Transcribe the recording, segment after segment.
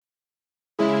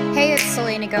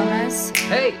Selena Gomez.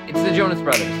 Hey, it's the Jonas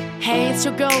Brothers. Hey, it's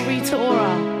your girl Rita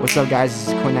Ora. What's up, guys? This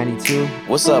is Core 92.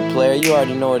 What's up, player? You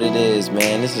already know what it is,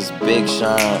 man. This is Big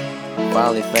Sean.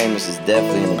 Finally Famous is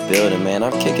definitely in the building, man.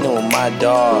 I'm kicking it with my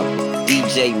dog,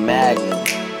 DJ Magnum.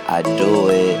 I do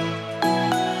it.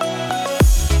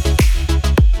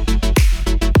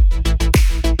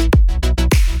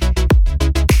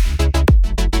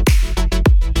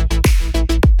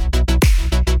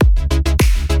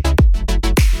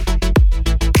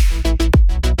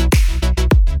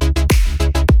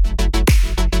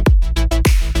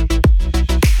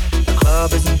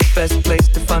 Best place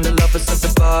to find the lovers, so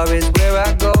the bar is where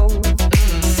I go.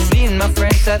 Me and my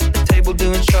friends at the table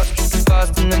doing shots, tripping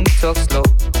fast and then we talk slow.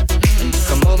 And you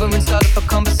come over and start up a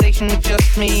conversation with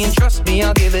just me, and trust me,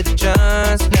 I'll give it a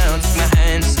chance. Now take my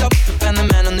hand, stop and the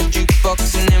man on the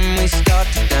jukebox, and then we start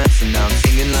to dance. And now I'm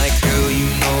singing like, girl, you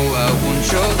know I want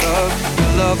your love.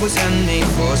 Your love was handmade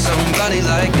for somebody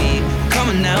like me. Come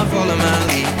on now, follow my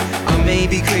lead. I may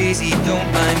be crazy, don't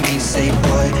mind me. Say,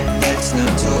 boy, let's not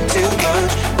talk too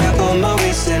much. Grab on my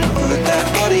waist and put that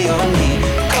body on me.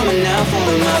 Come on now,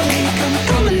 follow my lead.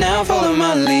 Come on now, follow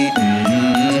my lead.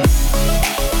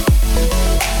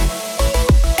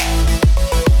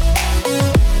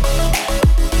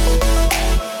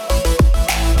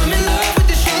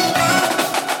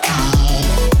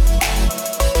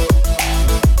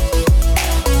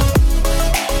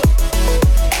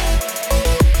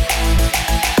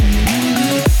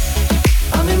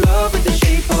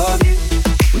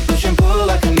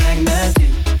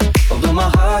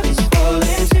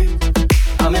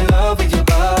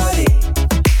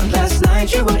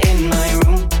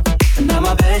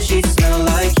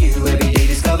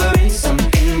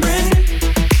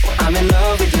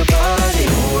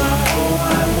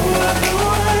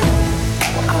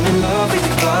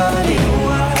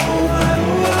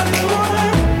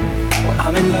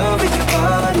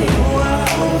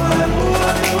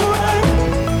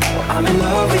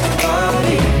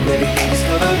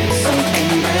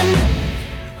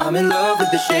 I'm in love with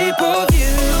the shape of you.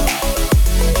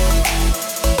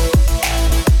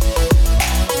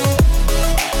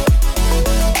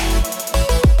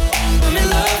 I'm in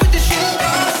love with the shape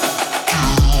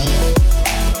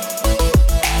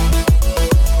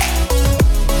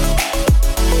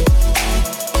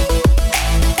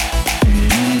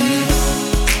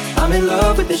I'm in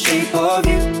love with the shape of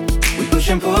you. We push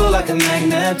and pull like a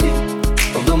magnet do.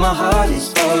 Although my heart is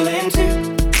falling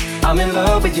too. I'm in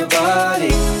love with your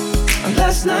body. And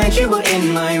last night you were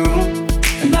in my room,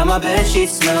 and now my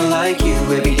bedsheets smell like you.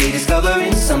 Every day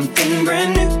discovering something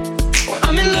brand new. Well,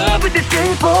 I'm in love with the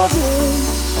shape of you.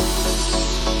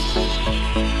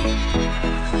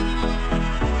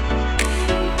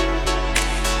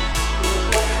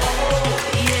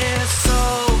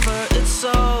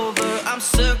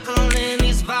 Circling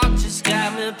these vouchers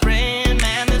got me praying,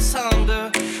 man, this hunger.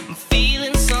 I'm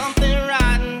feeling something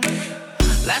rotten.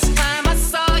 Last time I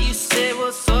saw you, say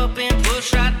what's up and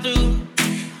push right through.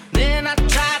 Then I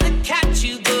tried to catch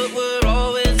you, but we're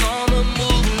always on the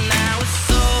move. Now it's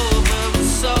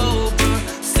sober,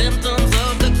 symptoms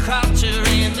of the crowd.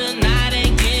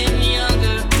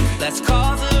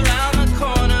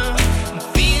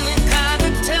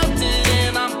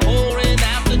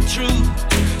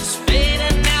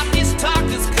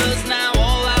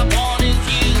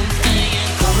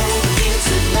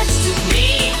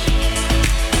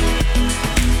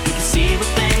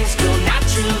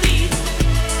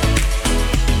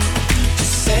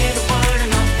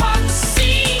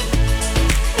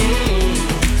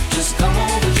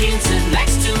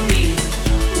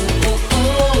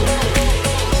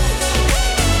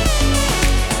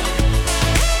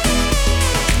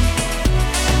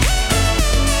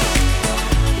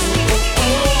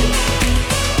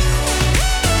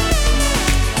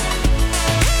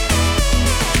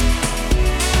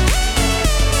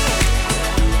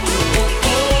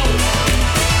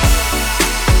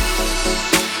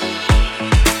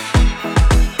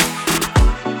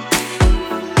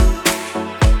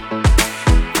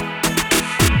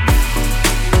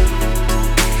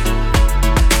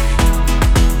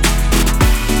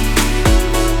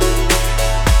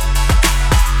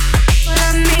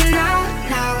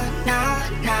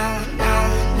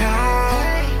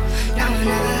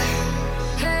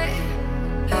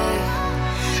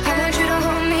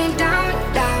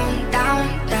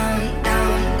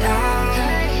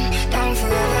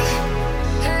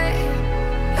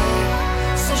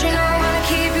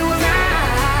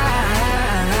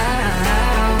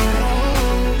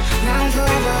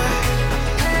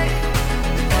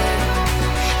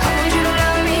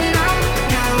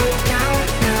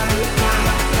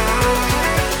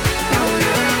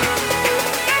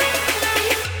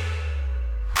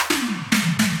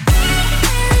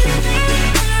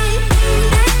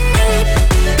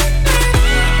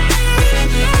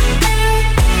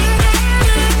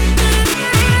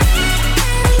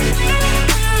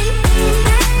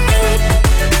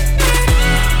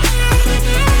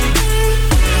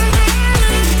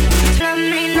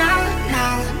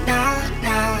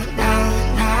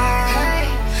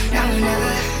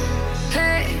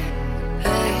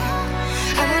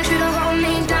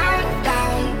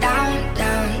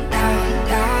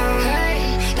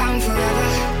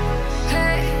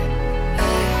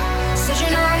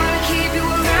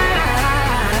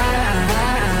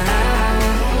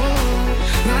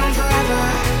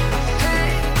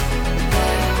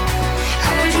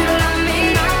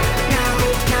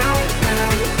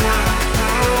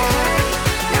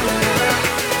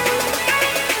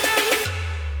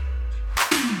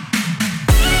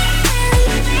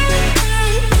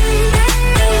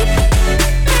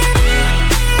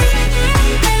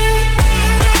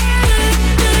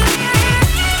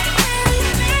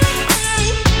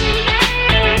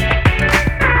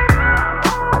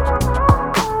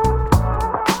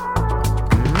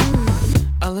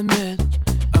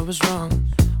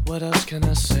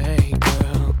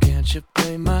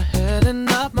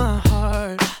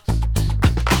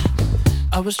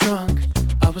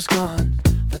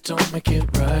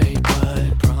 it right,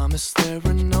 but promise there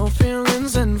were no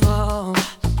feelings involved.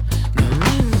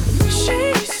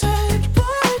 She said,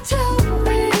 boy, tell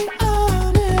me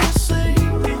honestly,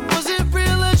 was it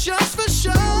real or just for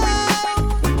show?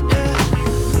 Yeah.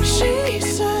 She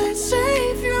said,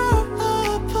 save your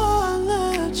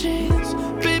apologies,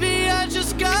 baby, I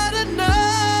just gotta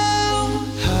know.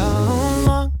 How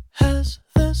long has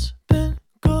this been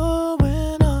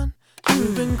going on?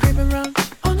 You've been creeping around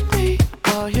on me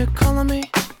while you're calling me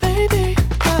baby.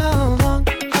 How long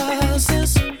has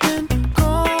this been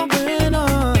going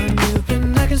on? You've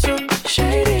been acting so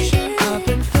shady. I've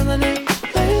been feeling it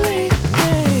lately,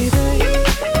 baby.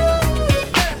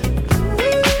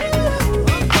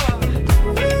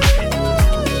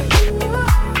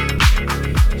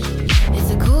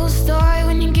 It's a cool story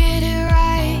when you get it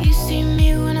right. You see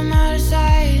me when I'm out of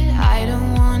sight. I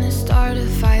don't wanna start a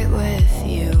fight with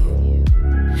you,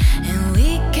 and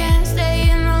we can't stay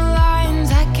in the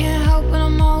lines. I can't help when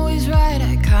I'm always right.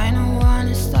 I kinda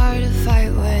wanna start a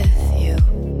fight with you.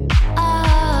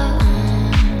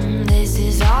 This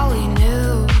is all we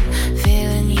knew.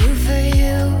 Feeling you for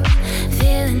you,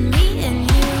 feeling me and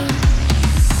you.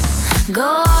 Go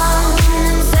on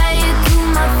and say it to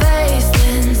my face,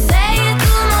 then say it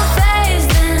to my face,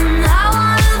 then I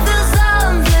wanna feel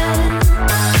something.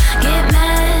 Get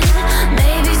mad,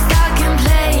 maybe start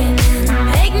complaining,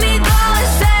 make me go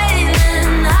insane,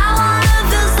 and I wanna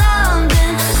feel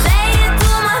something. Say it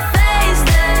to my face,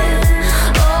 then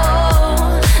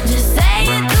just say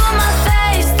it to my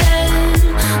face, then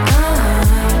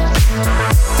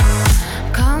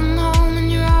come home and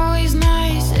you're always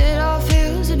nice. It all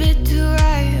feels a bit too right.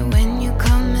 When you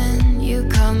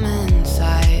come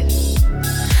inside.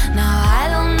 Now I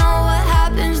don't know what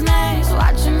happens next.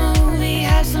 Watch a movie,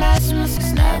 have some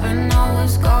mistakes, never know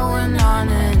what's going on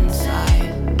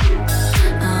inside.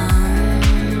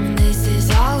 This is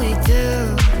all we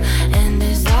do, and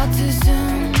it's all too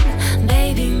soon,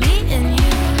 baby, me and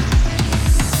you.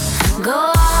 Go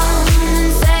on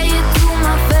and say it to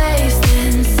my face,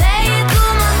 then say it to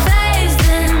my face,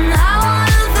 then I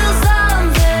wanna feel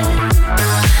something.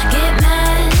 Get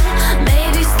mad,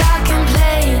 maybe start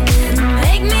complaining,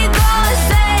 make me go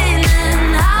insane,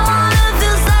 and I wanna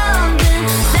feel something.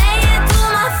 Say it to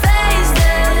my face,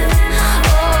 then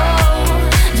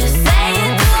just say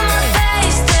it to my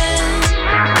face, then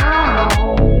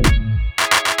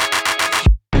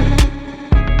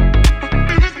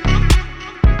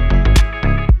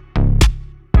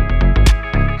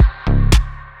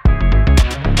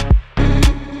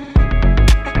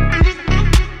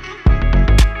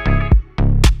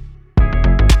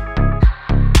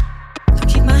I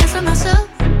keep my hands on myself.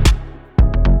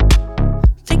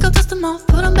 Think I'll dust them off,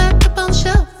 put them back up on the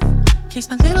shelf. Case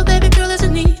my little baby girl is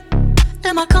in need.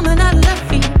 Am I coming out of left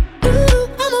field? Ooh,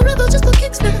 I'm a rebel just for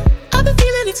kicks now. I've been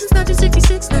feeling it since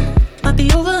 1966 now. Might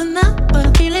be over now, but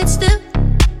I feel it still.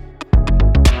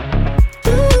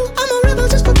 Ooh, I'm a rebel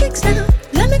just for kicks now.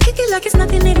 Let me kick it like it's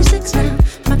 1986 now.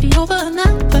 Might be over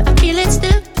now, but I feel it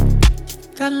still.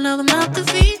 Got another mouth to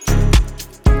feed.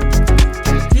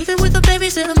 Leave it with the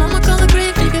babysitter, mama call the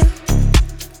grave digger.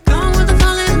 Gone with the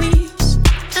fallen leaves.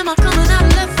 Am I coming out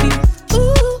of left field?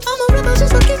 Ooh, I'm a rebel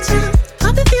just for kicks now.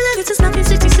 I've been feeling it since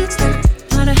 1966 now.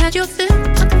 Might have had your fill,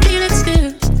 I can feel it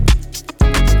still.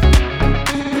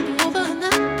 Might be over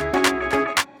now,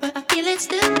 but I feel it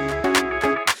still.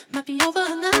 Might be over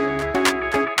now,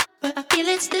 but I feel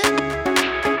it still.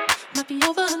 Might be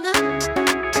over now,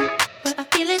 but I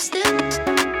feel it still.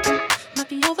 Might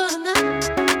be over now,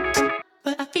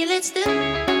 but I feel it still.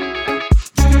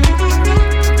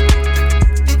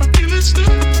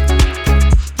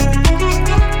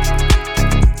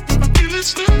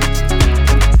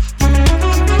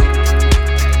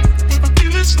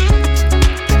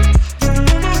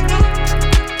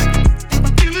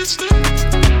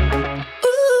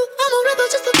 Ooh, I'm a rebel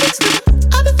just for kicks now.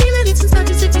 I've been feeling it since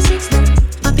 1966 now.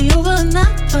 Might be over now,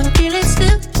 but I feel it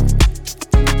still.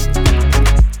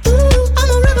 Ooh, I'm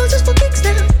a rebel just for kicks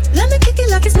now. Let me kick it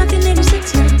like it's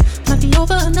 1986 now.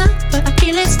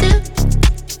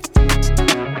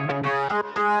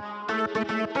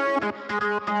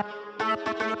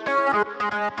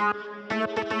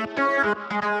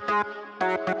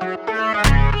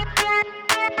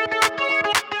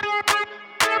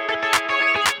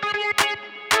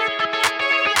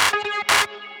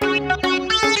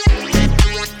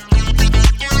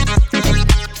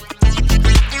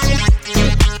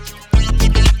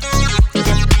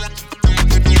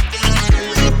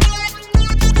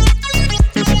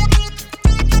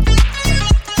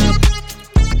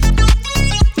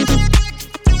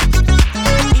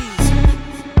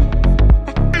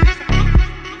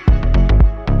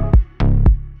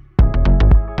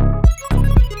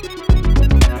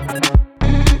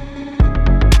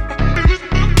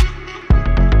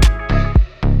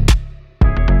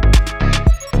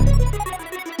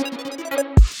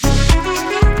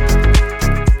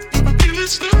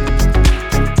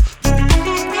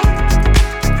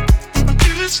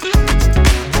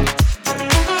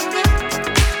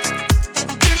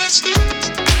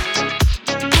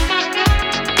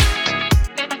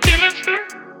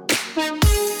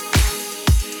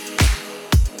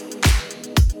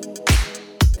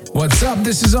 What's up?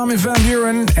 This is Armin van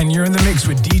Buren, and you're in the mix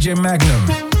with DJ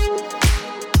Magnum.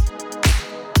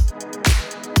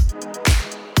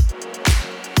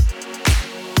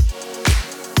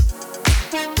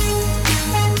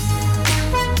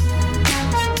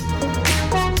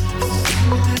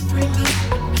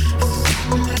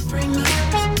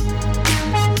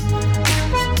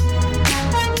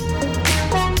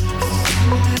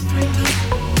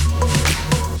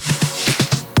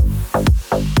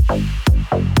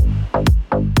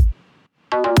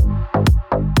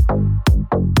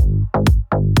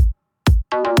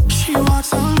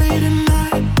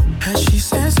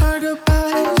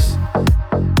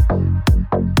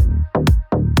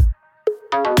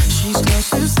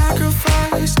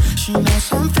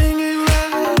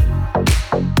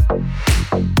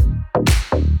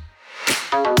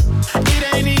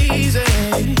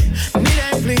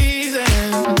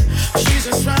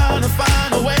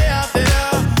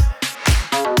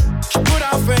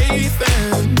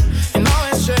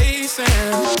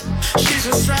 She's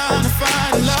just trying to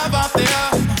find love out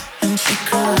there.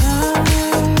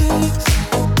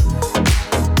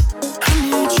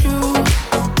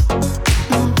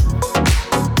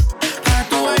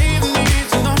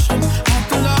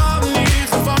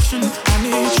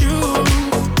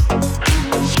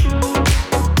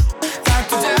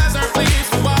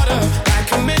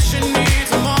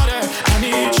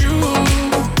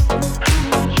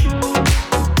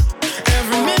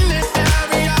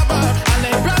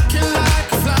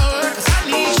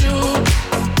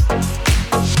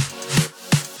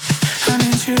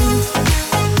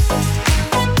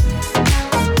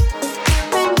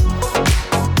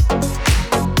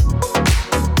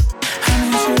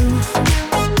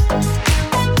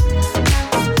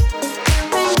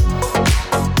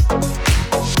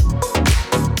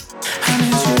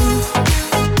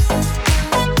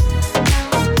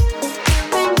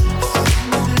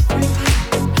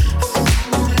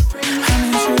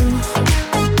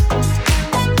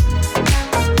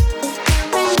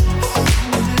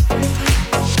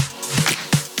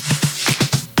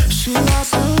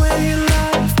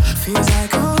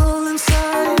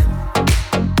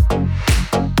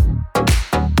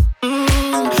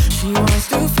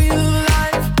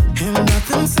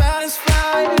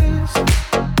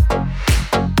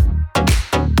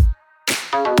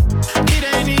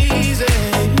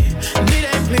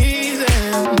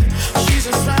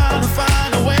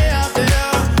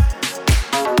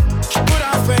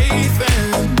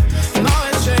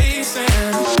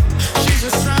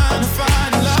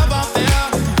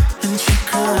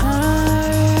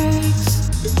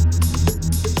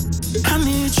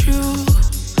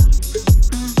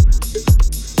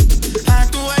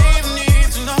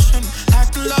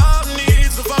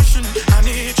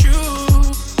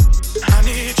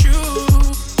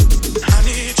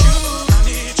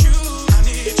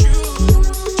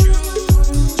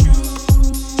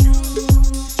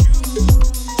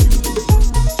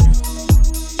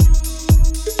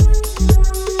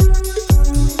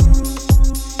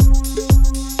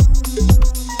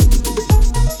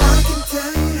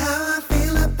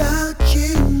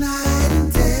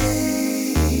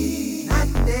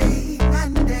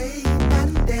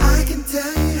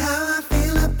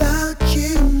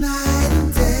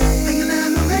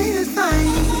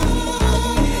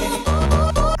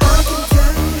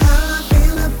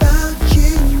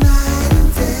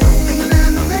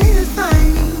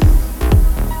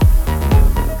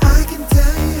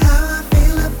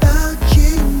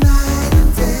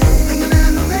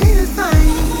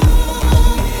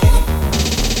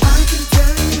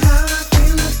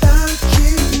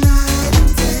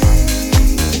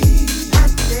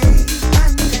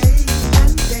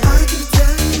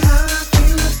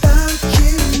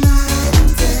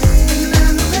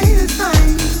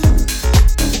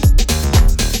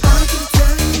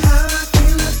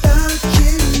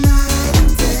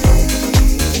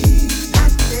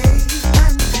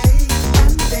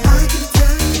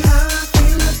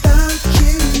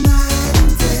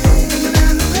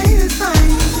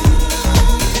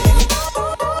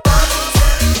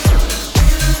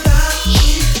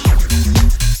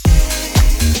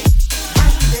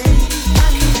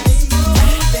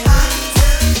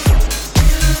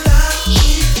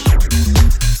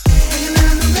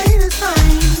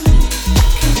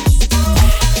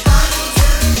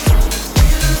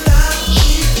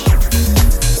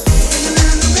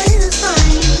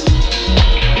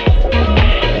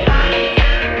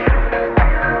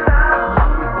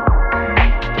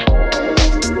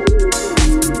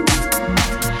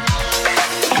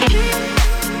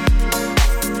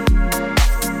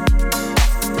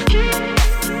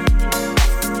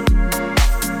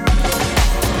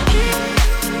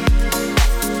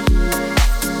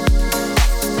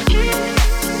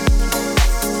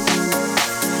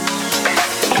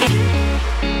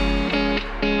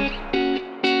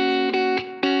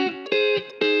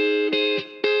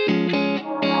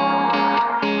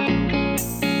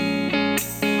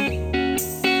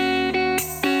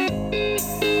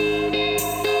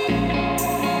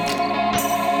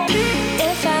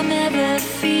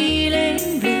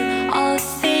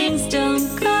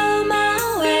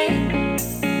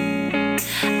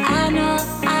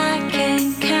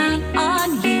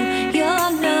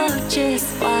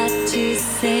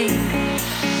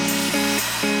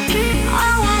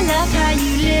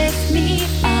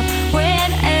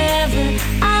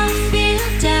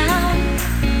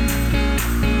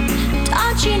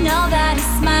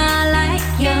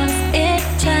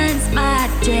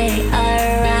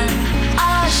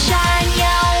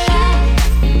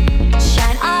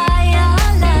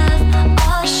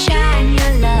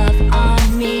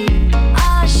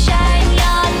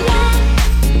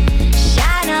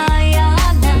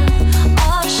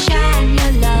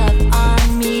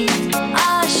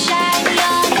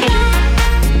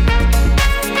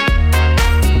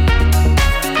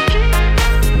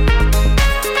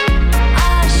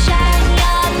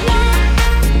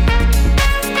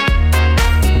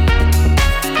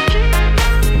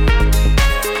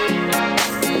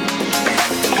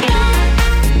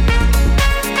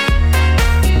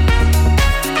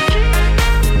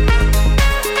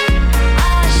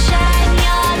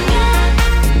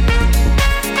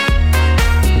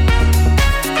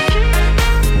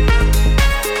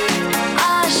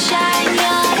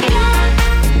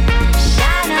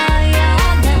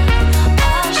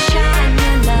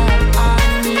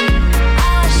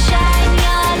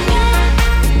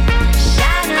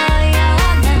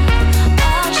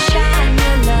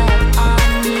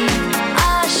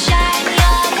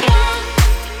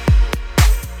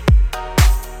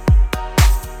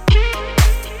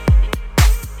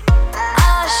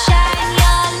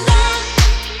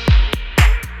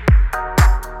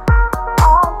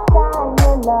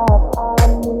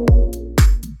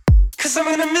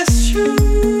 gonna miss you.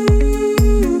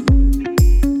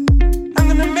 I'm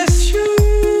gonna miss you.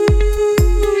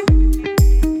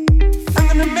 I'm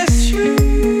gonna miss you.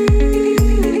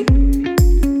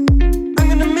 I'm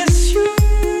gonna miss you.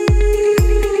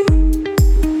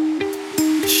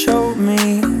 Show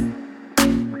me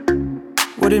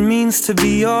what it means to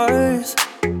be yours.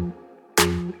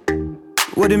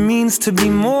 What it means to be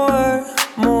more,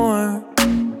 more.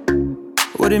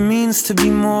 What it means to be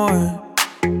more.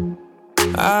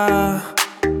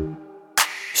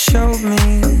 Show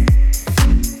me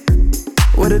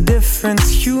what a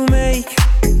difference you make.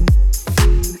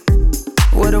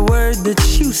 What a word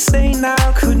that you say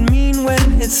now could mean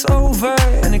when it's over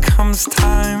and it comes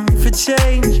time for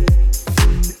change.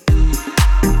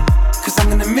 'Cause I'm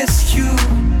gonna miss you.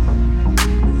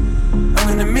 I'm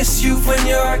gonna miss you when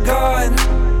you're gone.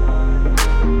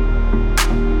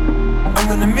 I'm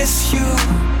gonna miss you.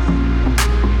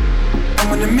 I'm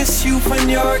gonna miss you when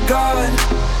you're gone.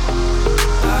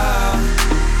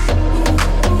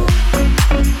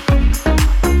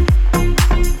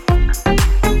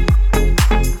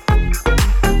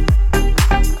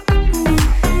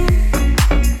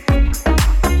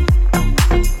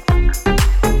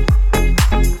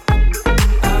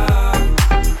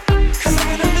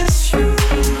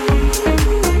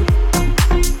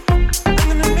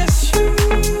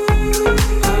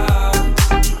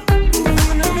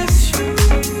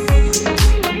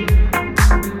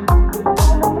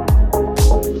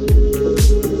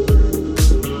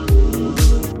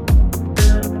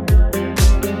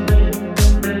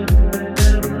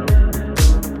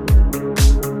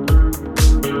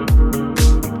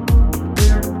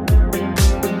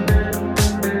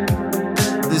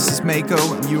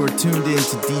 And you are tuned in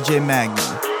to DJ Magnum.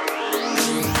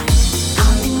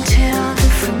 I've been to the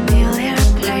familiar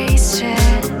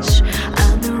places.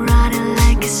 I've been running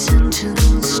like a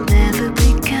sentence never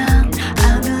begun.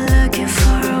 I've been looking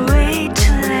for a way to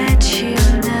let you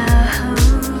know.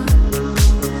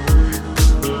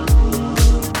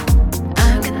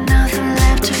 I've got nothing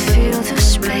left to fill the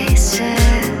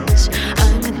spaces.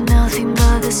 I've got nothing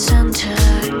but the center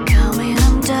coming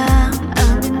undone.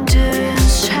 I've been doing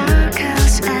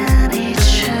circles and it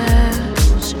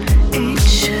shows,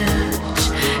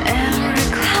 every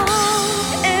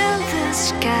cloud in the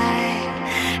sky,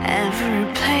 every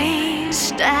place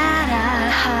that I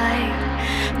hide.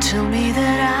 Tell me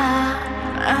that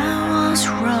I was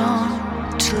wrong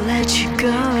to let you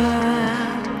go.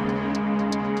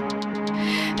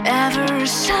 Every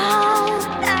sound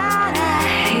that I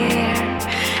hear,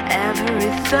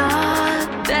 every thought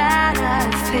that I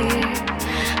fear.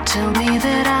 Tell me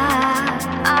that I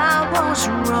was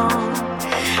wrong.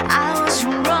 I was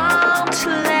wrong to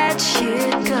let you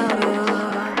go.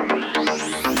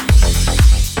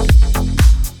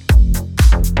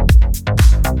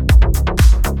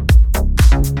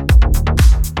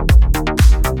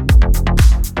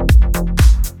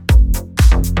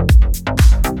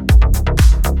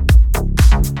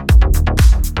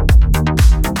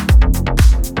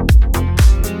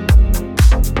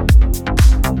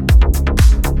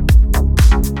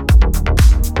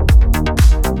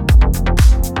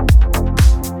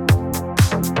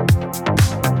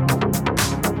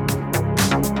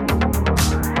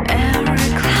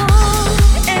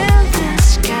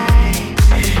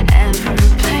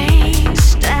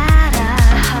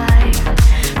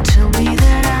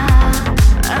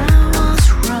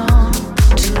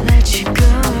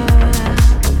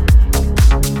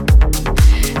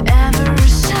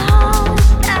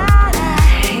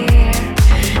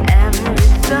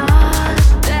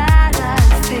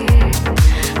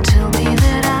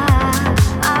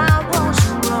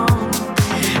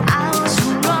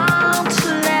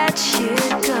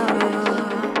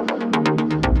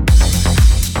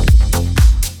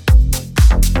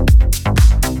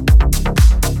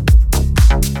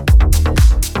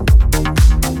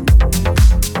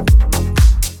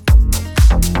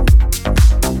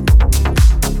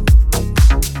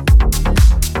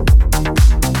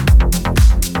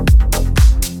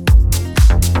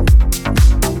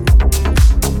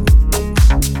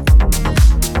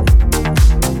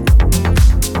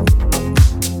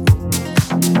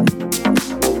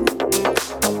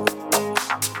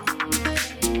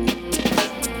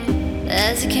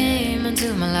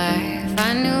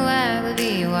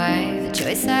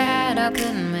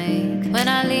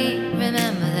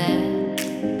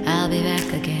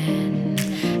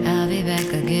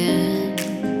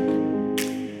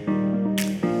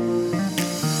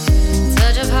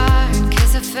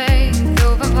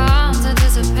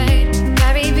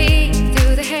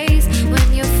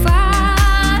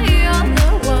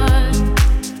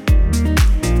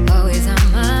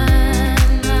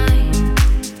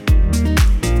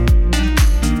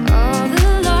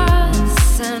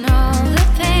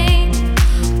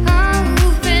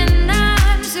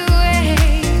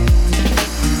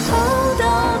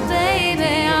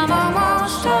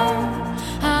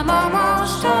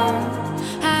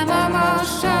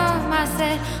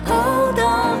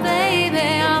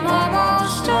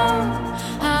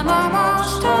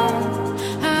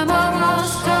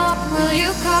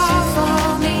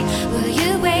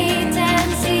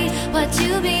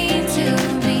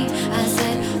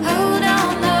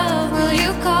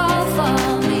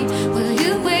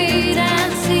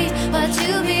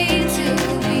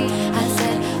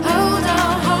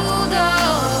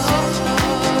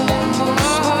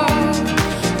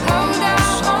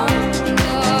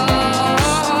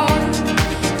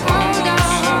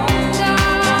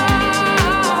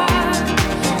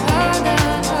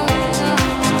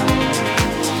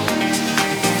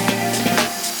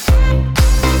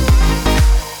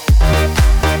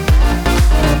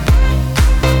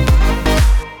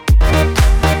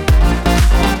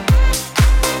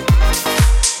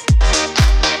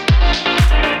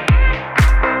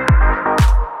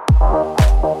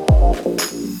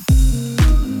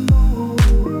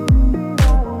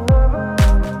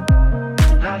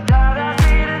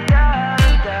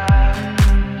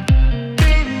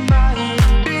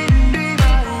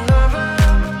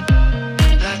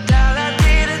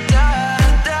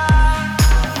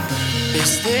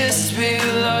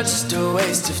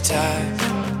 waste of time.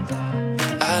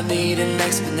 I need an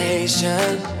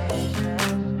explanation.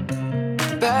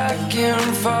 Back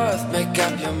and forth, make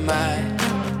up your mind.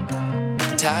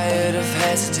 Tired of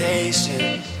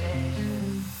hesitation.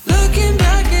 Looking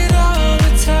back at all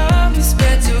the time we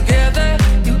spent together,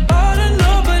 you ought to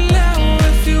know by now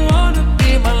if you wanna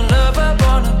be my lover,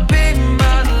 wanna be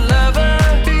my lover.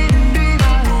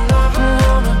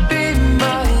 Wanna be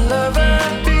my lover.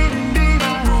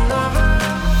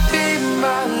 Be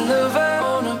my lover.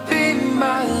 Wanna be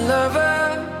my lover.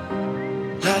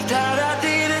 La da da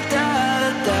dee da da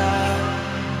da da.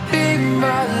 Be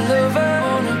my lover.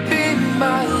 Wanna be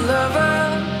my lover.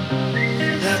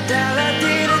 La da da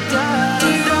dee da da. Do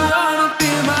you wanna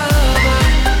be my lover?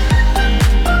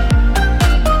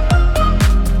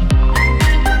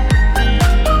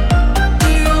 Do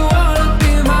you wanna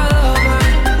be my lover?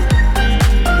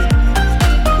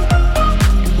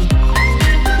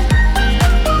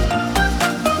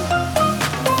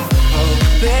 Oh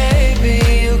baby,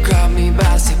 you caught me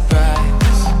by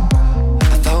surprise.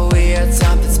 I thought we had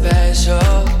something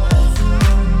special.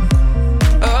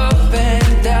 Up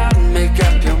and down, make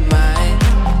up your mind.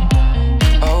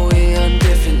 Are we on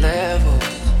different levels?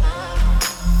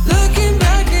 Looking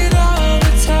back at all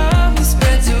the time we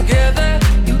spent together,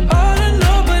 you ought to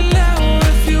know by now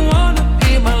if you wanna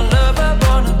be my lover,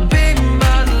 wanna be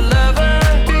my lover.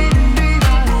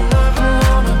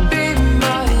 Wanna be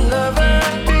my lover.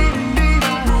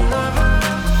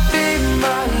 Be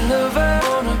my lover.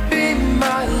 Wanna be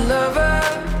my lover.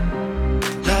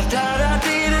 La da da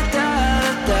dee da da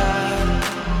da da.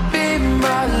 Be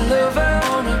my lover.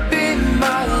 Wanna be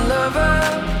my lover.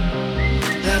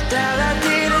 La da da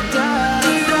dee da da.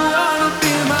 Do you wanna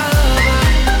be my lover?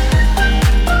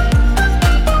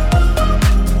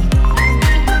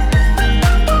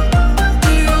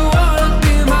 Do you wanna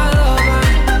be my lover?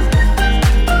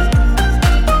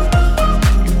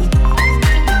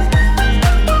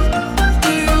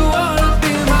 Do you wanna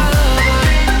be my lover?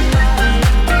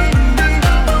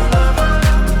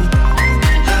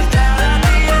 La da da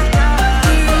dee da da.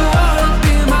 Do you wanna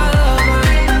be my lover?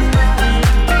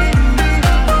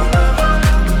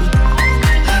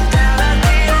 La da da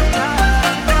dee da da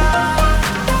da.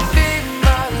 Be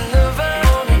my lover,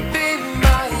 wanna be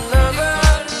my lover.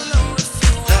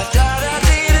 La da da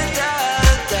dee da da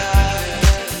da.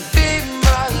 Be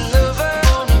my lover,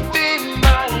 wanna be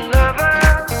my lover.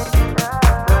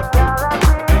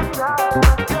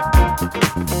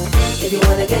 If you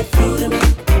wanna get through to me,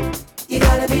 you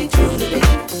gotta be true to me.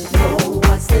 Know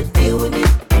what's the deal with me?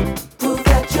 Prove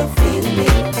that you're feeling me.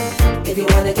 If you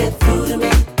wanna get through to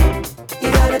me, you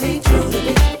gotta be true to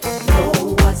me. Know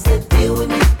what's the deal with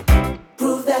me?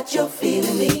 Prove that you're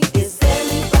feeling me. Is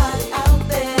anybody out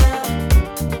there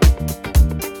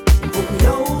who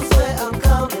knows where I'm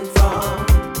coming from?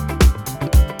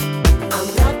 I'm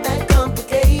not that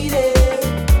complicated.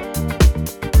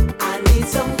 I need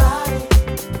somebody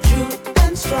true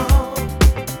and strong.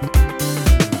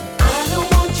 I don't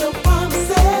want your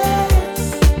promises,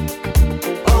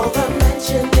 all the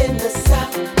mention in the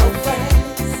south of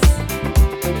France.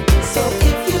 So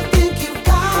if you think you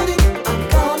got it, I'm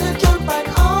gonna jump right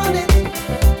on it.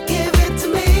 Give it to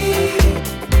me,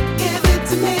 give it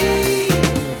to me.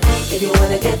 If you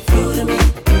wanna get through to me,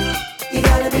 you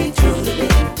gotta be true to me.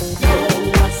 Know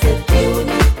what's the deal with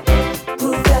me?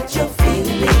 Prove that you're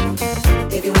feeling me.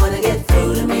 If you wanna get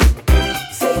through to me,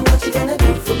 say what you gonna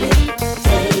do for me.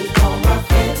 Take all my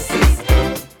fantasies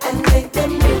and make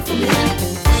them real for me.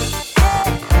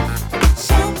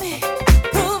 Show me,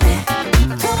 prove it,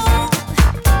 come on.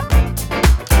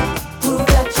 Prove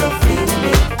that you're feeling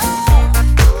me.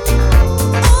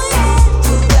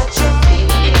 Prove that you're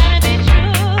feeling me.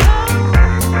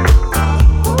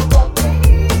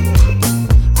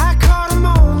 I caught a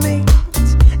moment,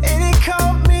 and it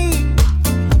caught me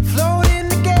floating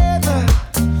together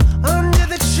under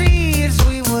the trees.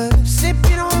 We were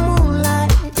sipping on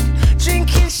moonlight,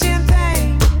 drinking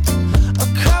champagne. A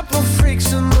couple freaks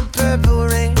in the purple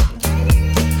rain.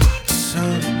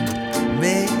 Some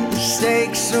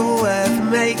mistakes are worth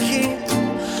making.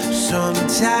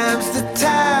 Sometimes the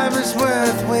time is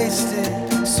worth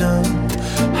wasting. Some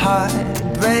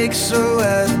heartbreaks are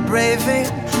worth braving.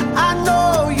 I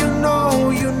know, you know,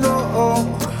 you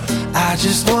know. I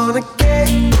just wanna get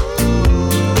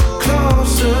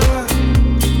closer,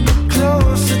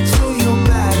 closer to your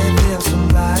body than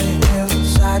somebody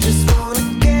else. I just wanna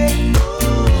get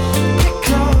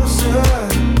closer,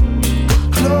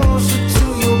 closer to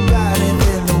your body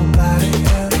than nobody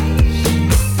else.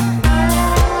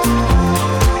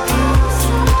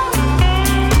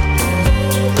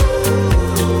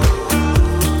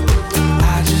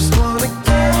 I just wanna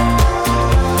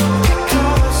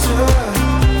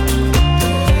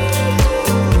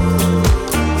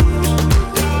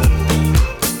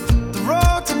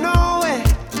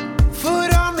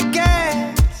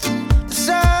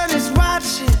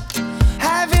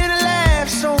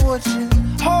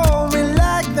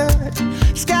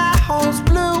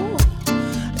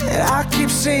I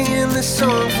keep singing this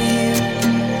song for you.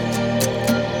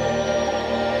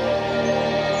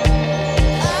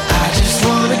 I just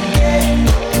wanna get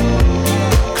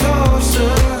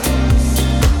closer,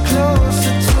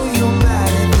 closer to your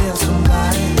body than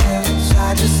somebody else.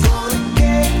 I just wanna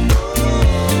get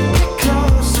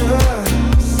closer,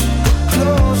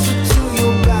 closer to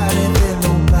your body than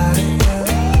nobody else.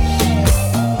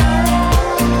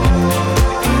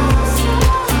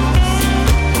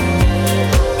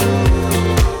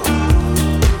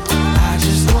 I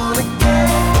just wanna get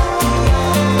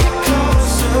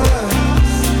closer.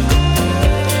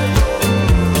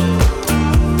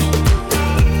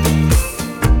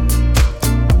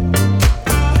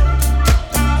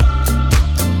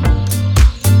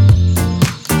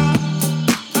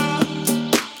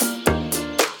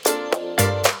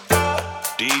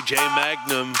 DJ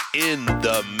Magnum in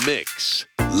the mix.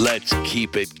 Let's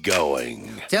keep it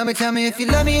going. Tell me if you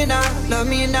love me or not, love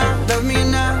me or not, love me or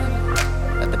not.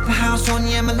 I put the house on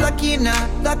you, am I lucky or not,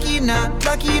 lucky or not,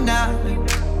 lucky or not?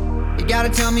 You gotta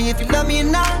tell me if you love me or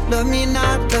not, love me or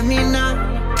not, love me or not.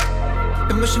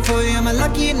 Been wishing for you, am I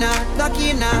lucky or not,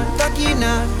 lucky or not, lucky or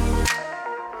not?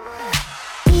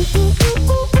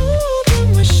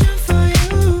 Been wishing for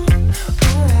you.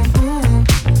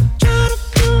 Try to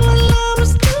do what I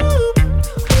must do.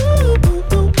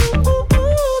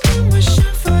 Been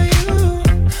wishing for you.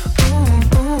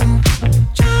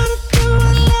 Try to do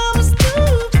what I must do.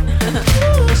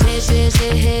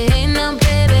 Hey, now,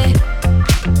 baby.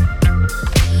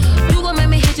 You gon' make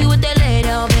me hit you with that lay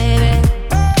down, baby.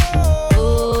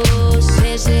 Oh,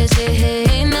 say,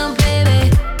 hey, now, baby.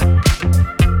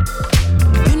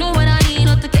 You know what I need,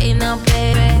 not the gate now,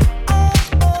 baby.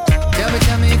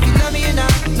 Tell me if you love me or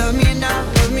not, love me or not,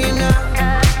 love me or not.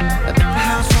 I put the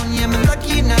house on you, am I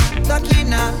lucky or not, lucky or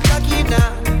not, lucky or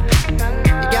not?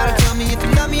 You gotta tell me if you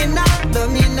love me or not, love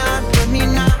me or not, love me or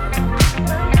not.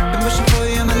 Been wishing for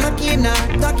you, am I lucky or not,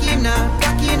 lucky or not,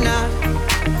 lucky or not?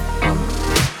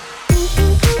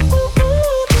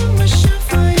 Been wishing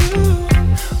for you.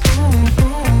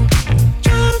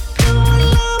 Try to do what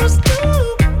I must do.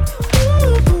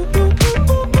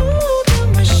 Been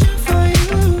wishing for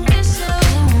you.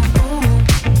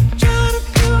 Try to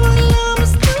do what I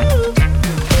must do.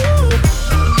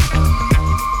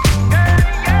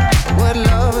 What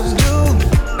lovers do,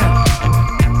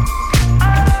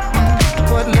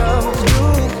 what lovers do.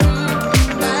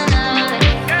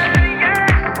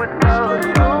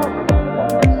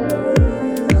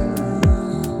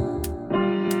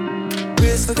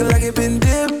 Wrist looking like it been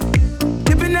dipped.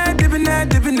 Dipping that, dipping that,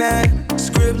 dipping that.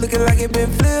 Script looking like it been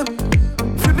flipped.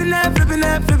 Flipping that, flipping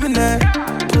that, flipping that.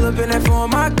 Pull up in that for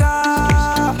my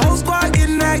God. Whole squad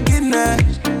getting that, getting that.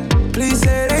 Please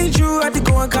say it ain't true. I had to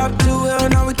go and cop two. Hell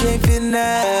no, we can't fit in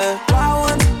that. Wild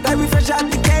ones, like we fresh out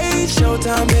the cage.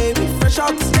 Showtime, baby, fresh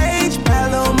off the stage.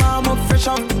 Bad little mama, fresh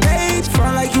off the page.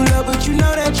 Front like you love, but you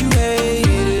know that you hate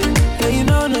it. Yeah, you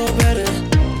know no better.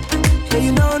 Yeah,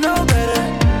 you know no better.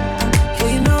 Yeah,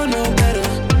 you know no better.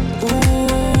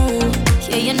 Ooh.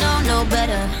 Yeah, you know no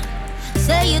better.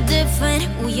 Say you're different,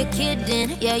 ooh, you're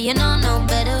kidding. Yeah, you know no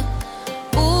better.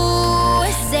 Ooh,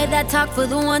 say that talk for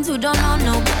the ones who don't know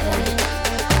no better.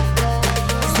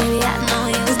 'Cause baby, I know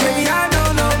you better. Baby, I know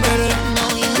no better. I know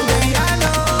you Baby, better. I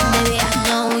know. Baby, I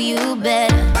know you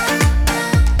better.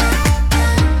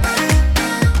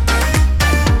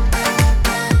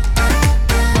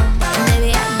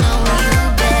 Baby, I know you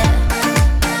better.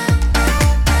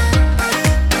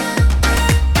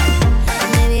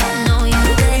 Baby, I know you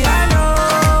Baby, better.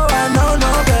 I know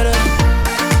no better.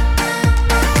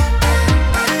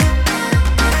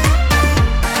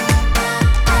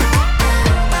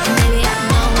 Baby, I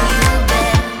know you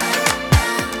better.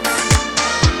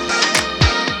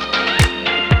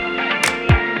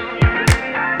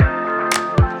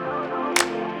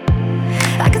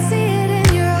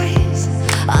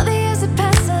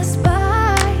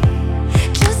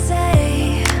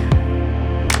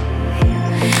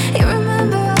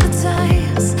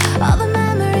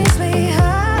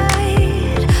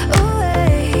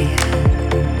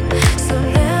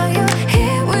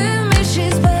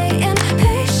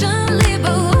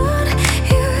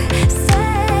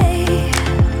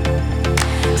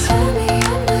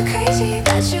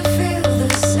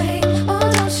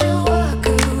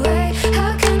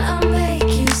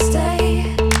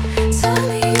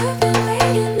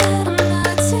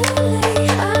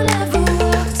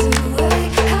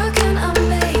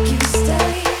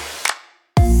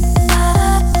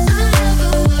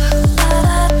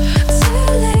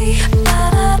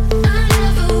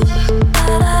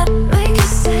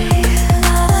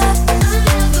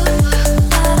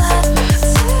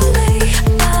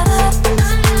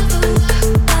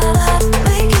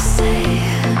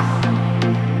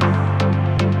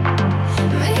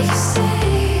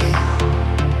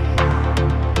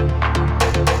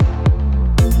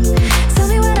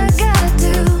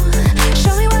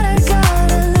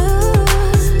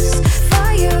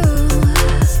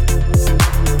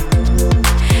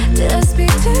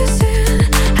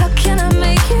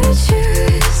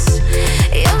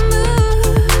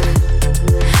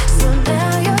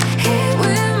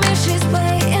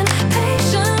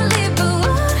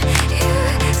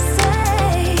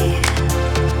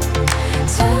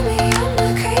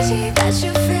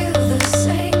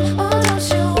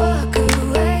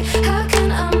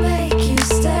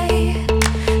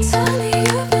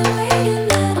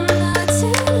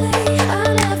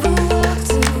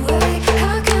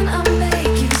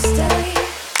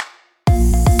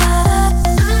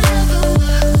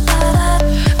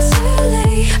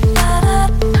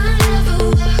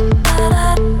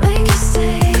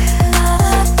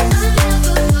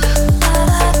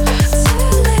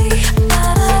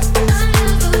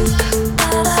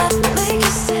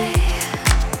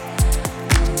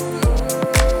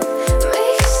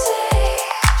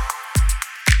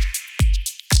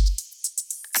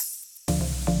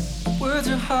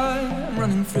 high, I'm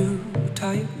running through a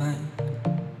tired mind.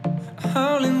 A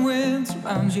howling wind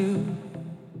surrounds you.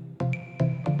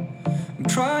 I'm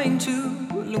trying to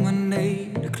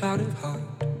illuminate a clouded heart.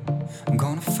 I'm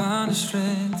gonna find the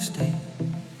strength to stay.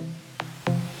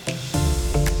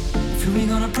 Feel we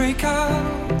gonna break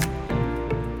out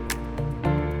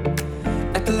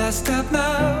at the last step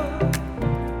now.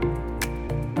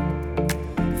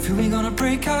 Feel we gonna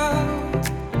break out.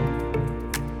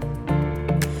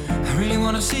 I really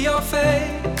wanna see your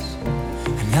face.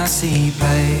 And I see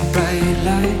bright, bright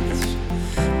lights.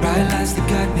 Bright lights that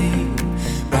guide me.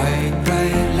 Bright,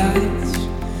 bright lights.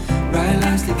 Bright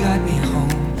lights that guide me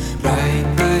home. Bright,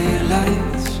 bright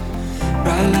lights.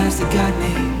 Bright lights that guide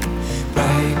me.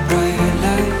 Bright, bright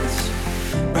lights.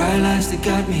 Bright lights that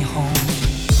guide me home.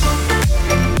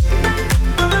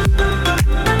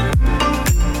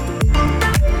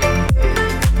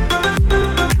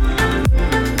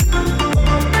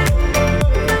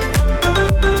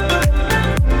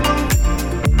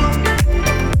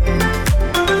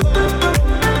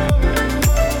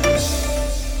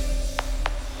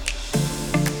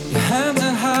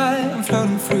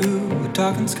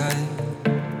 Darkened sky,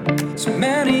 so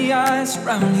many eyes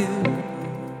around you.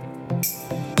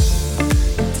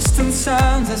 Distant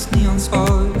sounds as neon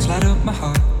sparks light up my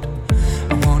heart.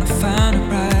 I wanna find a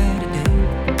brighter day.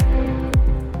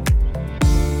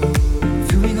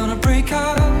 Feel we gonna break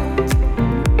out.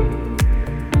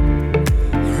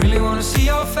 I really wanna see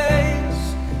your face.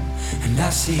 And I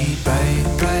see bright,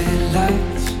 bright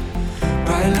lights.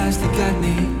 Bright lights that guide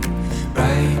me.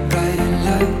 Bright, bright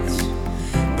lights.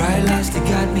 Bright lights that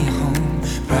guide me home.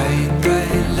 Bright,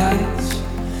 bright lights.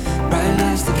 Bright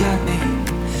lights that guide me.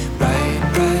 Bright,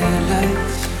 bright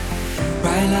lights.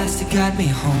 Bright lights that guide me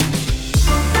home.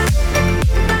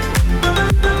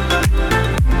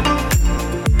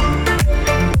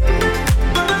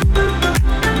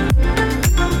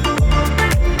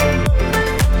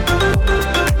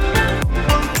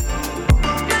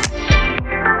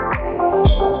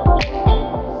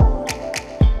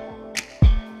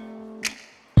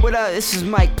 What up? This is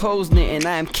Mike Posner, and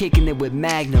I am kicking it with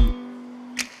Magnum.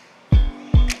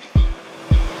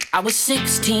 I was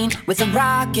 16 with a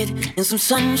rocket and some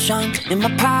sunshine in my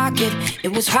pocket.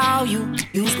 It was how you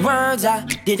used words I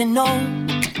didn't know,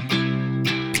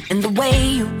 and the way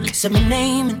you said my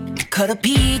name and cut up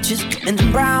peaches, and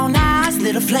them brown eyes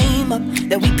lit a flame up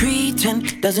that we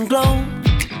pretend doesn't glow.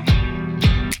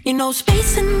 You know,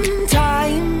 space and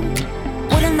time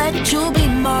wouldn't let you be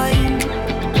mine.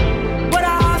 What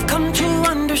I've come to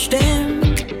understand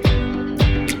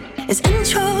is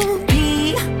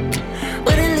entropy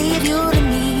wouldn't leave you to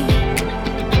me.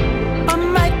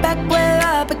 I'm right back where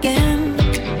I began,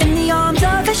 in the arms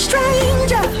of a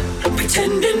stranger,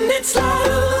 pretending it's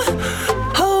love,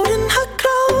 holding her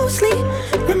closely,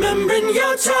 remembering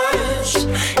your touch,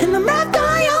 and I'm wrapped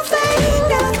on your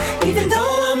finger, even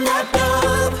though I'm not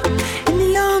love, in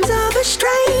the arms of a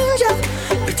stranger,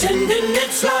 pretending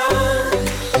it's love.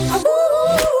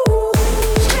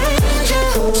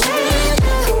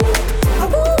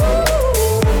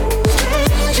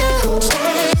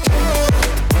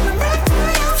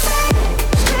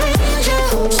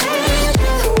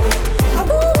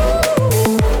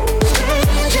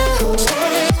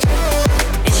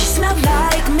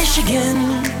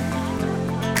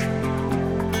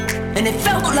 And it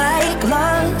felt like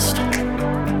lust,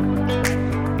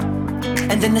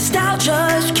 and the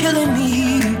nostalgia's killing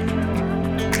me,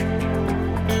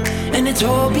 and it's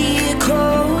all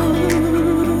because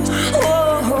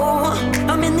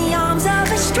I'm in the arms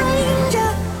of a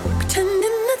stranger,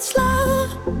 pretending it's love,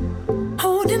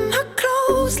 holding her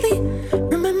closely,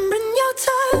 remembering your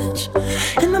touch,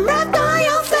 and I'm wrapped on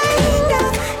your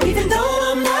finger, even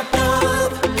though I'm not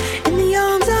love, in the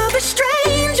arms of a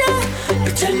stranger,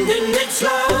 pretending it's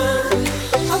love.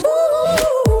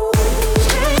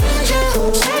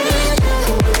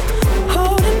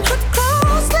 Holding her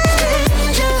closely,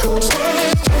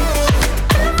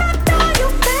 and I'm wrapped on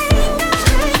your finger,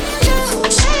 in the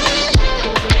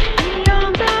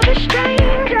arms of a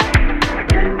stranger,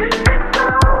 pretending it's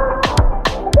love.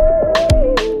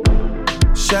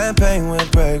 Champagne with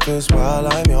breakfast while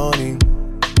I'm yawning.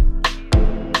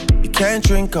 You can't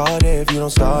drink all day if you don't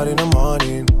start in the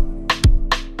morning.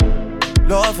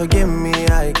 Lord forgive me,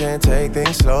 I can't take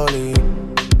things slowly.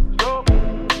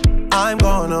 I'm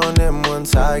going on them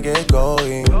once I get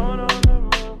going.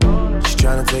 She's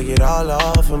trying to take it all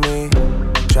off of me,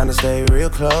 trying to stay real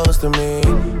close to me.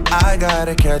 I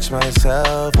gotta catch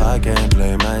myself, I can't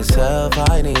blame myself.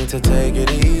 I need to take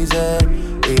it easy,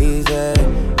 easy,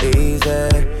 easy,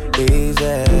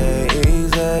 easy,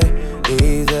 easy,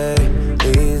 easy,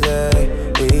 easy,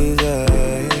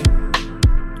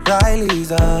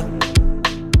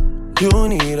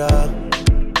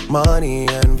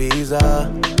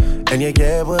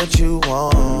 get what you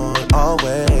want,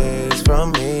 always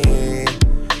from me.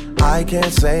 I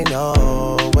can't say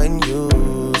no when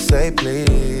you say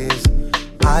please.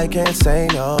 I can't say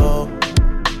no.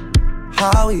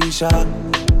 Howeisha,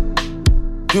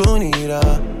 you need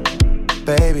a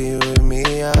baby with me,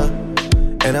 yeah.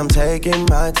 And I'm taking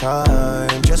my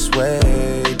time, just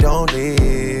wait, don't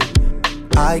leave.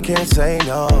 I can't say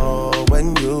no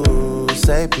when you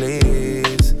say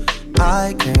please.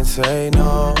 I can't say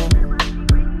no.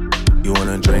 You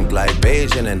wanna drink like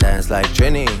Beijing and dance like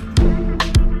Trini?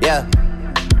 Yeah.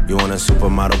 You want a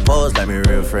supermodel pose like my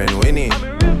real friend Winnie?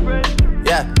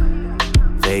 Yeah.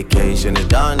 Vacation is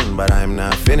done, but I'm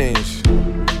not finished.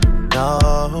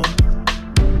 No.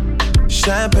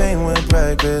 Champagne with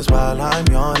breakfast while I'm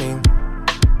yawning.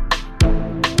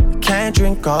 Can't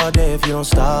drink all day if you don't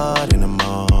start in the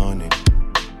morning.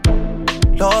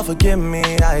 Lord forgive me,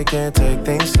 I can't take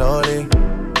things slowly.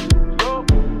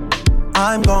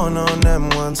 I'm going on them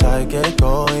once I get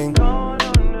going.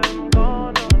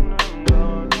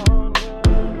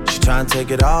 She tryna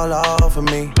take it all off of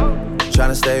me,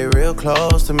 tryna stay real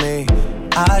close to me.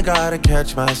 I gotta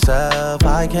catch myself,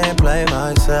 I can't blame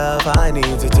myself. I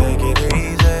need to take it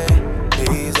easy,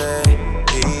 easy,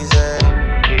 easy,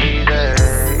 easy.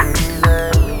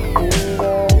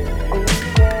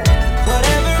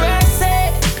 Whatever I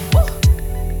say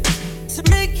to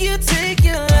make you take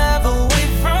your love away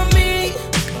from me,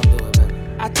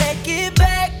 I take it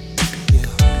back.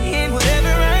 And whatever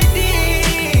I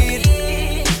did,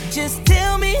 just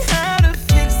tell me how to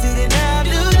fix it and I'll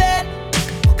do that.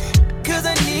 Cause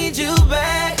I need you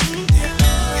back.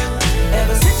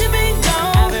 Ever since you've been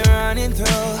gone, I've been running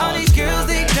through all these girls,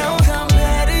 they don't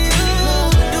compare to you.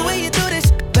 The way you do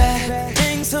this back,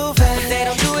 things so fast, they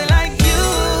don't do it like you.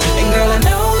 And girl, I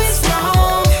know it's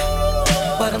wrong,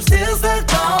 but I'm still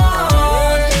stuck on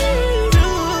the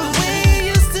way you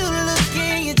used to look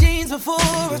in your jeans before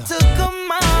I took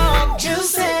them off. You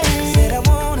said I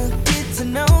wanna get to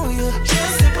know you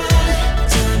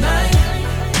tonight.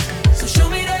 So show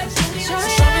me that, show me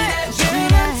that,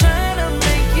 girl, I'm trying to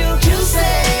make you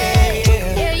juicy.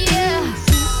 Yeah, yeah.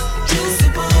 Juicy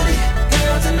booty,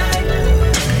 girl, tonight.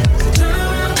 So turn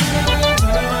around,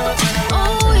 turn around.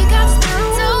 Oh, you got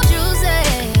so juicy.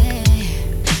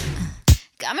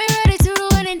 Got me ready to do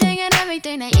anything and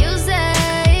everything that you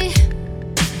say.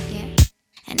 Yeah.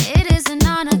 And it is an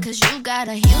honor cause you got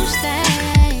a huge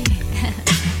thing.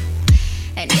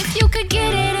 And if you could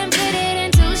get it and fit it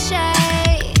into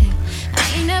shape,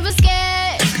 I ain't never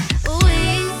scared. Ooh,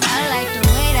 I like the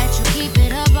way that you keep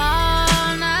it up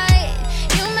all night.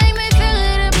 You make me feel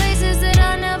it in places that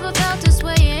I never felt this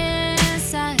way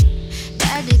inside.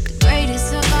 That is the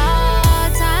greatest of all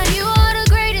time. You are the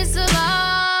greatest of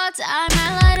all time.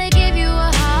 I like to give you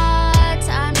a hard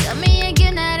time. Tell me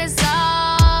again that it's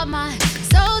all mine.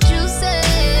 So juicy.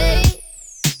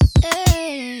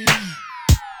 Hey.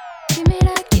 Give me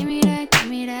that, give me that, give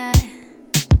me that.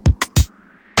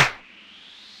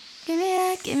 Give me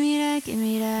that, give me that, give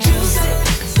me that. Juicy,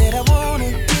 said I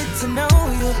wanna get to know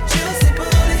you. Juicy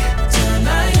booty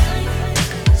tonight.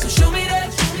 So show me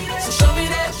that, so show me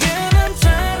that, girl, I'm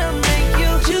trying to make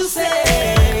you juicy.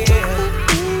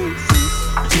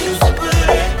 Juicy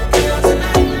booty, girl,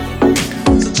 tonight.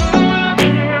 So turn around.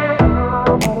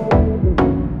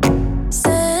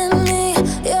 Send me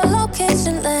your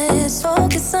location, let's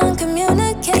focus on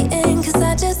communicating. Cause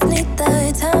I just need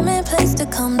the time and place to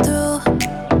come through.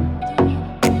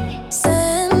 Send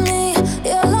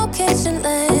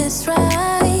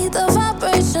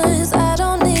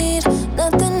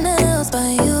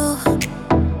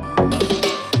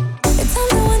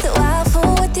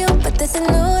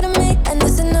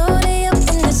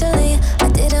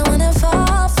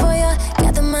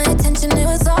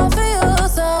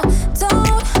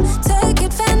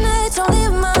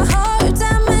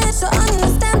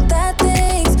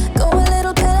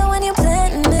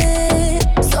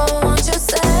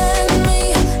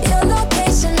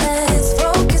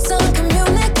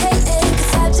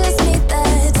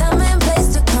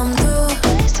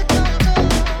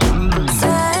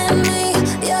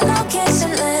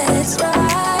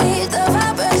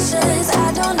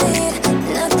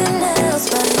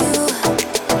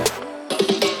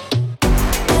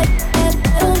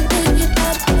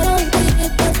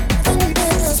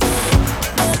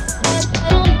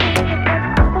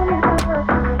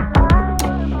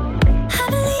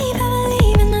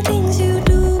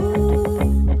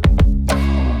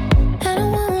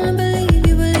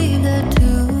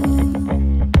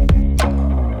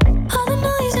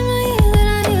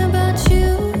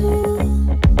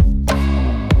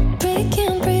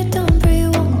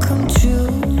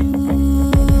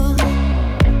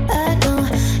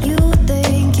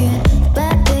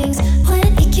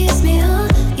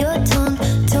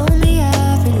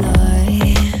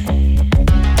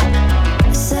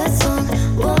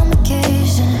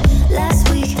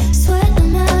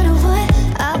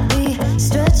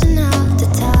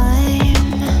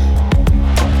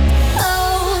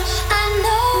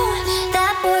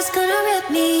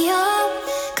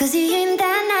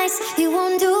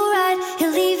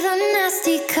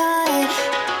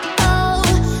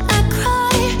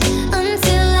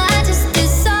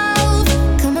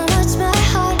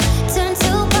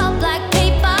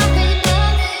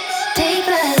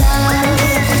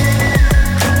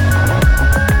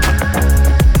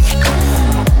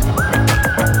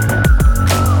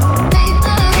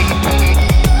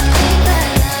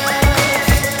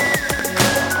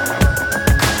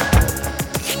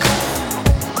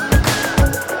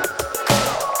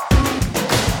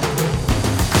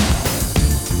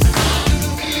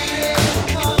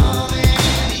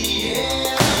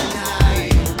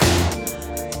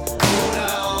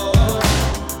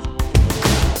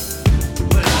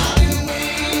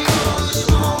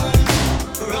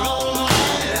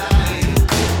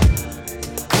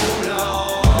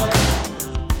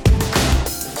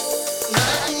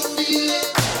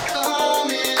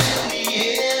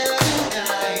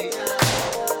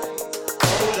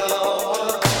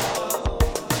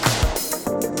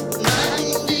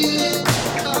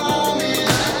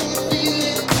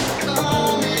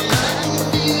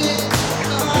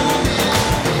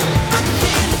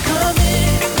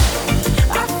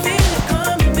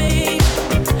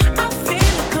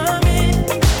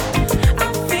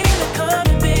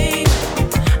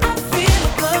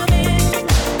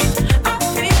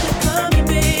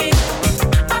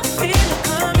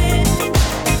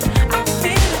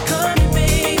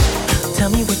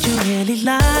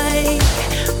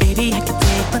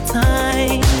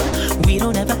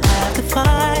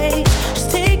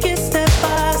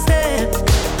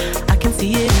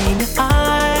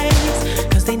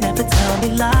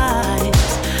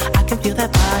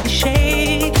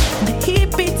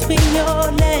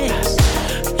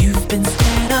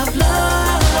instead of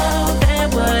love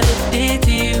and what it did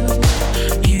to you.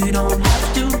 You don't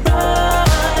have to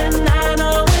run, I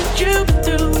know what you've been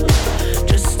through.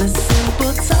 Just a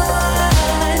simple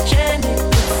touch and it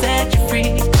can set you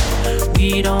free.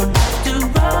 We don't have to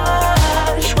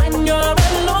rush when you're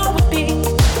alone with me.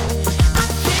 I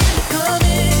feel it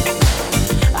coming,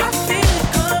 I feel it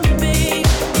coming, babe.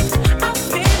 I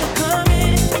feel it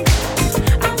coming,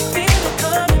 I feel it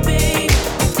coming, babe.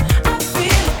 I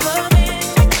feel it coming,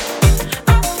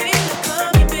 I feel it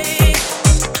coming, babe.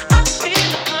 I feel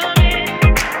it coming.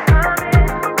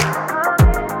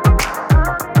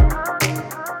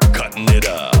 Cutting it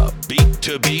up, beat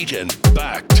to beat and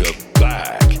back to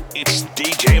back. It's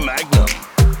DJ Magnum.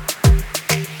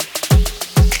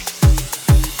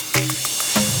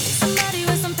 Somebody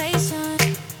with some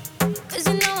patience, 'cause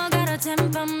you know I got a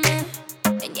temperament,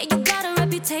 and yeah, you got a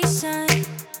reputation.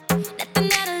 Nothing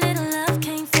that a little love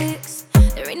can't fix.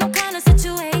 There ain't no kind of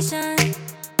situation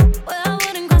where I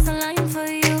wouldn't cross the line for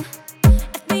you.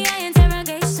 FBI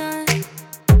interrogation,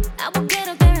 I will get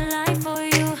up there and lie for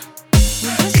you.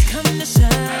 When push come to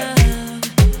shove,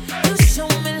 you show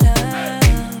me love.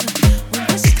 When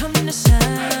push come to shove,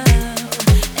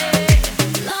 Hey,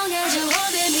 long as you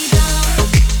holding me down,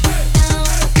 down,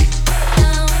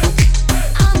 down,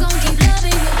 I'm gon' keep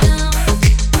loving you down,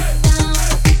 down,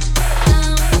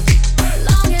 down.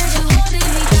 Long as you holding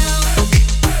me down,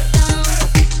 down,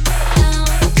 down,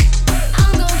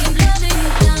 I'm gon' keep loving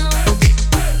you down,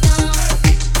 down,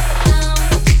 down.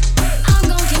 I'm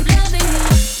gon' keep loving you.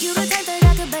 You the type that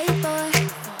I could bait for,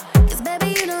 'cause baby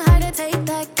you know how to take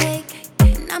that cake,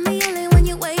 and I'm the only one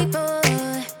you wait for.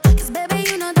 'Cause baby,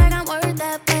 you know that I'm worth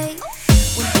that pay.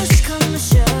 When push come to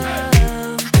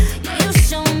shove, you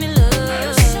show me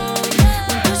love.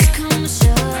 When push come to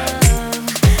shove,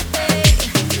 hey,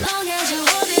 long as you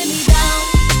holding me down,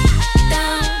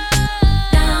 down,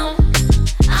 down,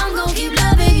 I'm gon' keep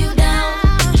loving you down,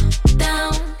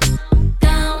 down,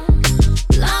 down.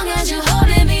 Long as you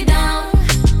holding me down,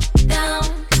 down,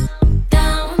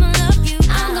 down,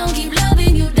 I'm gon' keep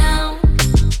loving you down,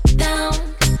 down,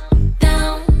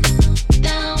 down,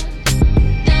 down,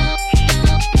 down.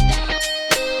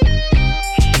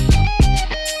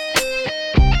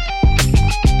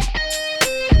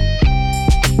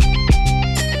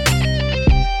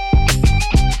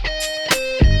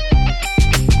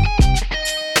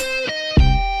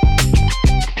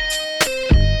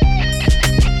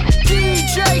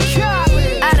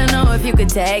 I don't know if you could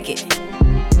take it.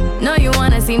 No, you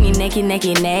wanna see me naked,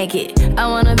 naked, naked. I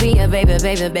wanna be a baby,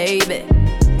 baby, baby.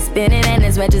 Spinning in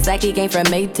his red just like he came from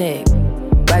Maytag.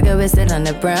 Rocket with it on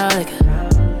the brown liquor.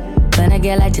 When I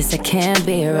get like this, I can't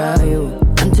be around you.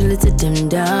 I'm too little to dim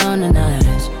down a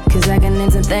notch, 'cause I can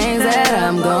into things that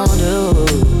I'm gon' do.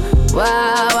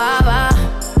 Wow, wow, wow.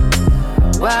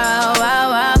 Wow, wow,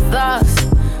 wow, thoughts.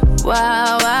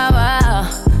 Wow, wow, wow.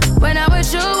 When I'm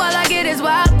with you, all I get is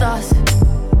wild thoughts.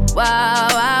 Wow,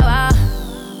 wow, wow.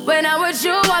 When I'm with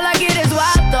you, all I get is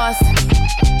wild thoughts.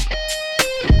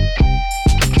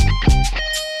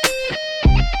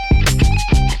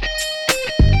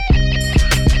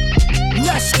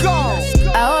 Let's go.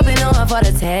 I hope you know I'm for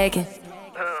the taking.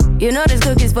 You know this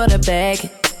cookie's for the bag.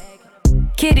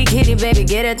 Kitty, kitty, baby,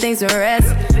 get her things to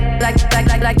rest.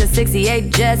 Like the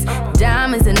 68 Jets.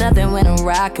 Diamonds are nothing when I'm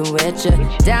rocking with ya.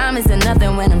 Diamonds are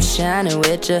nothing when I'm shining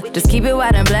with ya. Just keep it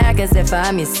white and black as if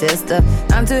I'm your sister.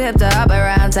 I'm too hip to hop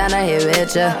around, time to hit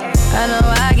with ya. I know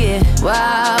I get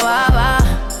wow, wow, wow.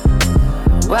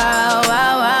 Wow,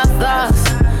 wow, wow, thoughts.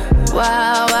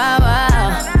 Wow, wow,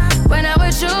 wow. When I'm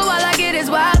with you, all I get is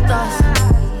wild thoughts.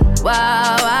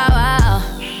 Wow, wow, wow.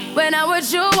 When I'm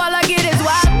with you, all I get is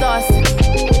wild thoughts.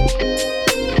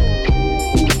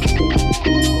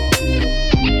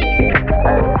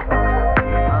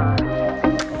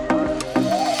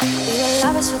 We were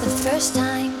lovers for the first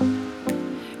time,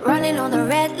 running on the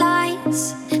red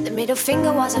lights. The middle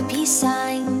finger was a peace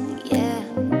sign, yeah.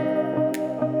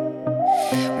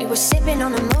 We were sipping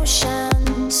on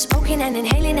emotion, smoking and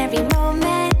inhaling every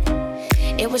moment.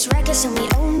 It was reckless and we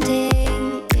owned it,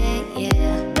 yeah,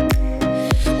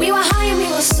 yeah. We were high and we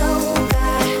were sober.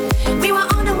 We were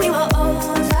on and we were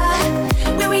over.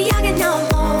 We were young and now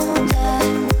I'm older.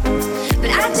 But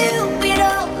I do it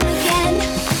all again.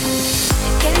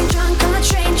 Getting drunk on the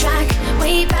train track.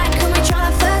 Way back when we tried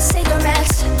our first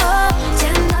cigarettes. Oh,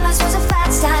 $10 was a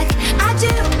fat stack. I do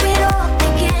it all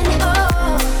again.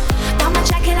 Oh, bought my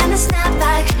jacket and a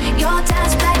snapback. Your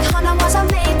dad's black Honda was a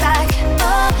Maybach.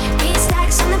 Oh, beat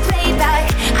stacks on the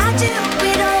playback. I do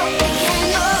it all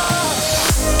again. Oh.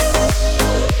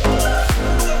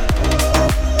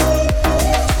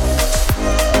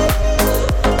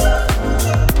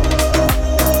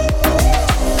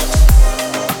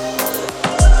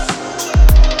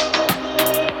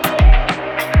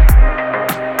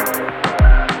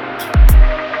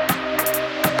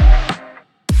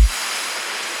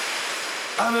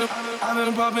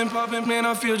 I've been poppin', man,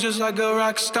 I feel just like a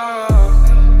rock star.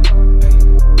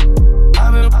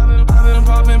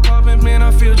 I've been poppin', man,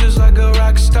 I feel just like a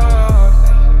rock star.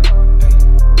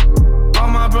 All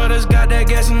my brothers got that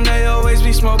gas and they always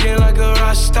be smoking like a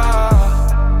rock star.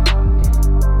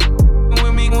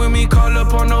 When me call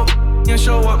up on no and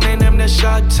show up, man, them the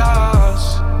shot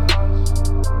toss.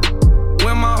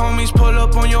 When my homies pull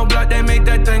up on your block, they make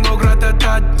that thing go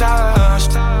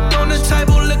grata-ta-ta. On the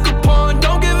table, liquor porn,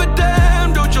 don't give a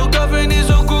damn. Dude, your girlfriend is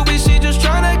a groupie, she just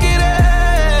tryna get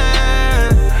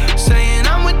in. Saying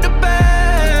I'm with the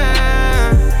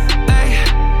band.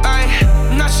 Ay,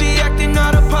 now she acting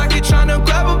out of pocket, tryna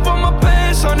grab up on my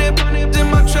pants. On it, in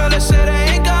my trailer, said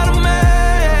they ain't got a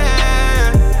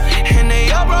man. And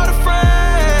they all brought a friend.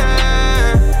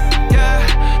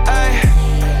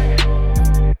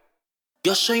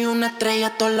 Yo soy una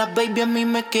estrella, todas las baby a mí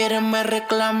me quieren, me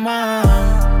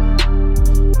reclaman.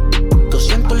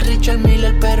 200 el Richard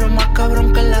Miller, pero más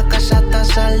cabrón que la casa está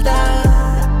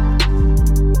saldada.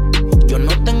 Yo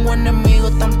no tengo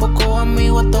enemigos, tampoco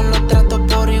amigos, todos los trato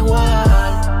por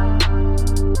igual.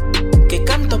 Que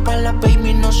canto pa' la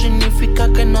baby no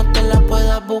significa que no te la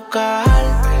puedas buscar.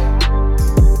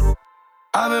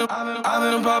 I've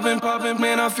been poppin',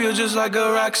 man, I feel just like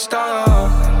a rock star.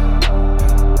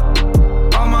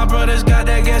 My brothers got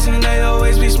that gas and they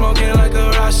always be smoking like a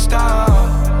rock star.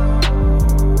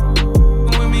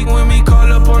 When me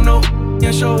call up on no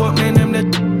and show up, man, them the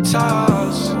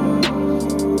toss.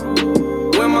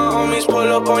 When my homies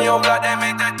pull up on your block, they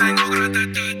make that thing go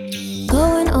grata-ta-ta.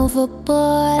 Going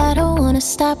overboard, I don't wanna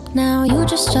stop now. You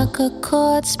just struck a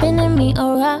chord, spinning me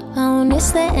around.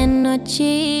 It's the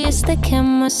energy, it's the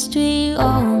chemistry,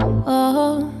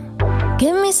 oh.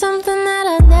 Give me something that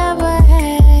I never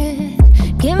had.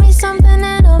 Give me something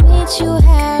that'll meet you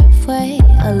halfway.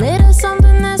 A little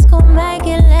something that's gonna make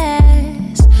it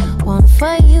last. One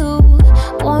for you,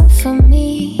 one for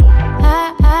me.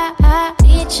 I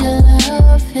need your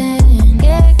loving.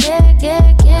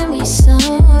 Give me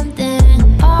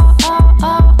something. All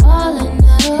or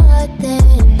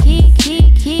nothing.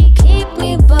 Keep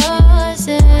me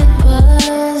buzzing.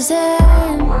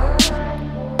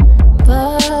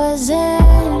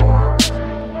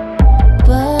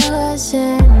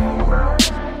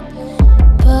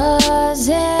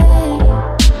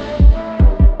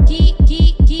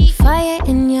 Fire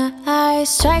in your eyes,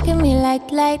 striking me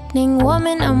like lightning.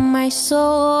 Woman on my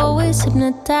soul, always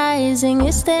hypnotizing.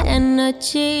 It's the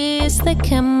energy, it's the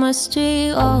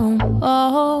chemistry,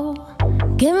 oh.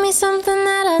 Give me something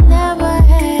that I never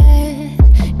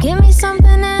had. Give me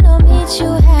something that'll meet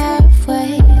you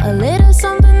halfway. A little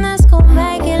something that's gonna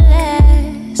make it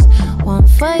last. One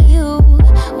for you,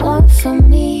 one for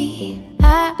me.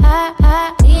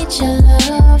 I need your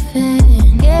loving.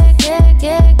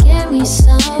 Give me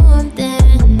some.